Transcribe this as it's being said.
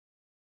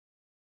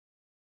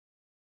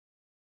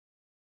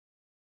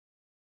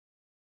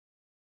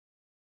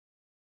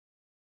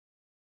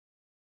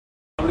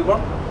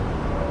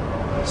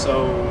everyone.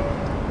 So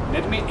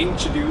let me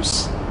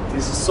introduce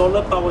these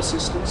solar power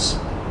systems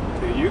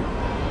to you.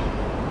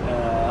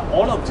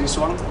 All of this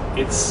one,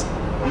 it's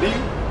new,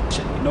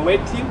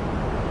 innovative,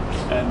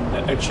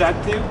 and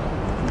attractive,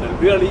 and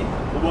really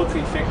work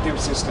effective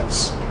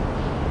systems.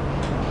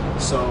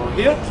 So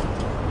here,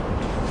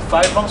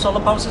 5-1 solar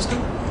power system,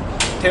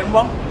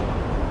 10-1,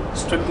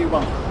 it's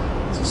 21,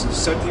 this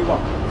is 31.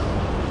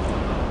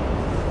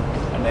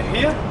 And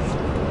here,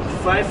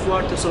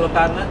 5-watt solar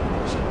panel,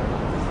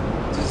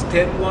 this is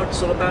 10-watt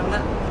solar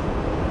panel,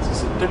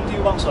 this is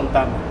 21 solar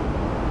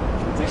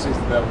panel, this is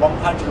the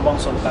 101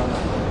 solar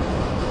panel.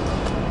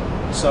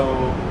 So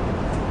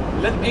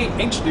let me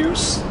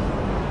introduce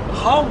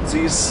how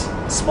these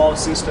small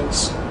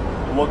systems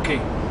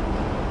working.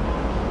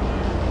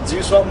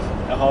 This one,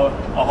 I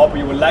hope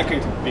you will like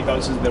it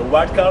because it's the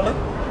white color,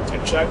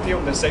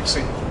 attractive and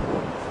sexy.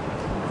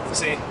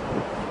 See,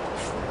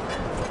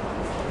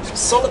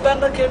 solar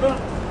panel cable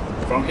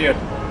from here,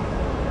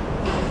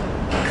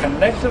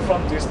 connected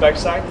from this back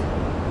side,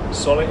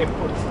 solar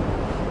input.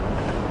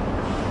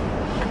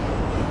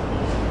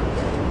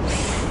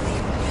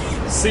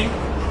 See,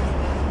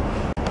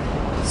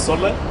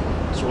 solar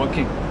is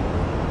working.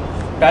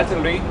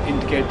 Battery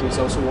indicator is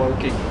also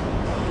working.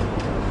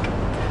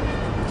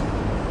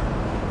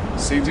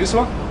 See this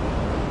one?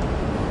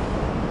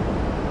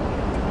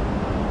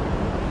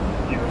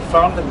 You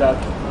found that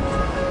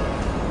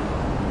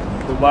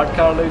the white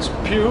color is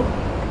pure.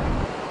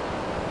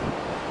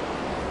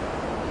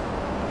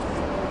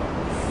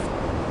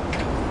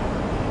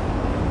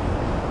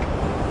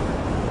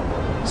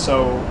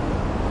 So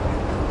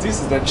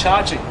this is the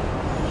charging.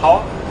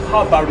 How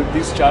about the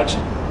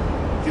discharging?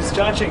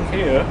 Discharging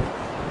here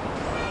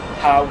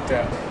have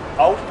the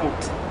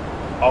output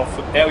of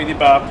LED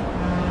bulb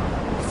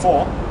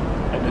 4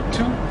 and the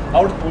 2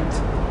 output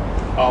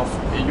of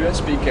a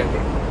USB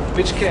cable,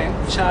 which can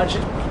charge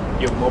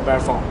your mobile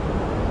phone.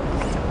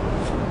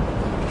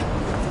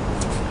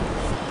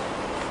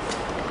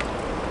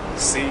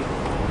 See,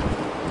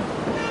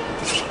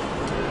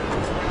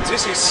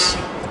 this is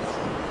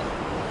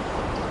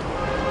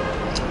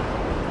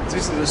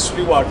a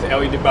 3-watt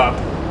LED bulb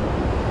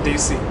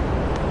DC.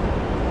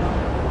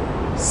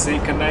 See,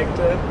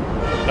 connected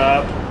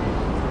bulb.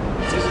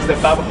 This is the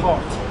bulb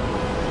hot.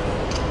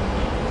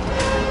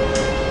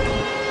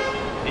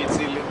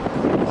 Easily.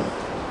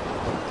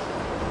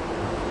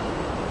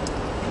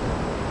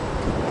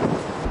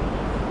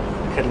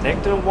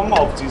 Connect one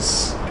of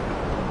these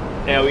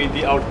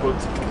LED output.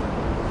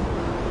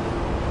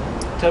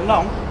 Turn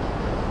on.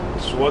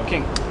 It's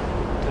working.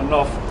 Turn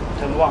off.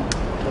 Turn on.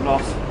 Turn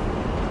off.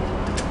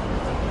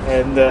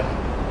 And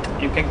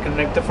you can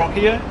connect it from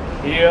here,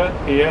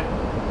 here.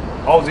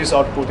 All this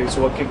output is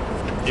working.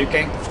 You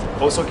can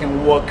also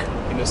work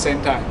in the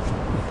same time.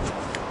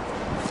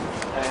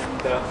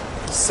 And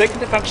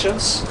second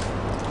functions,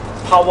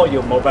 power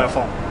your mobile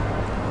phone.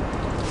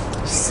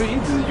 See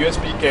the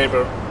USB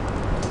cable,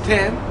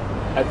 10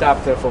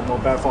 adapter for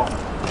mobile phone.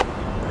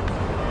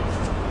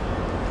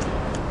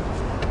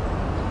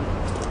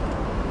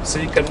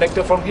 See,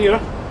 connected from here,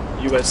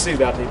 you will see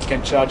that it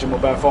can charge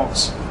mobile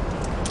phones.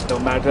 No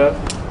matter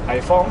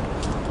iPhone,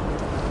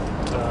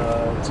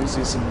 this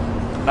is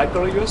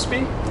micro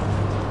USB,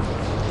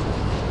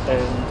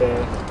 and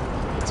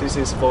this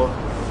is for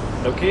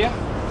Nokia.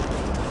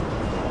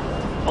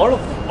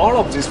 All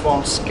of these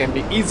phones can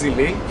be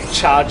easily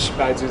charged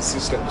by these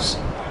systems.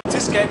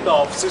 This kind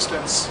of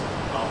systems,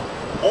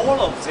 all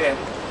of them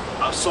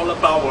are solar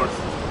powered.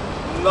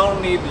 No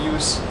need to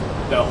use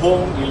the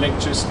home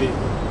electricity.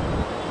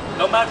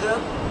 No matter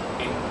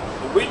in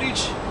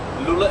village,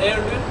 rural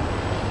area,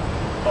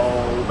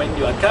 or when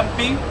you are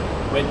camping,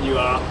 when you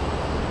are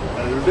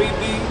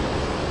reading,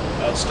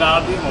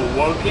 studying or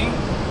working,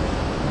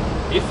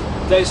 if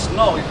there is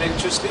no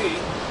electricity,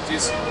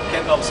 this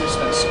kind of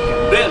systems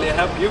can really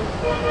help you,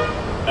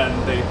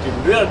 and it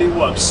really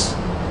works.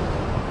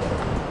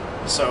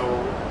 So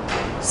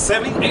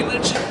saving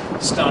energy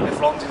started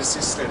from these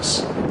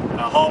systems.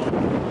 I hope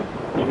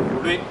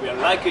you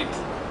will like it,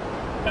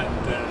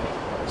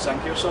 and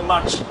thank you so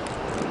much.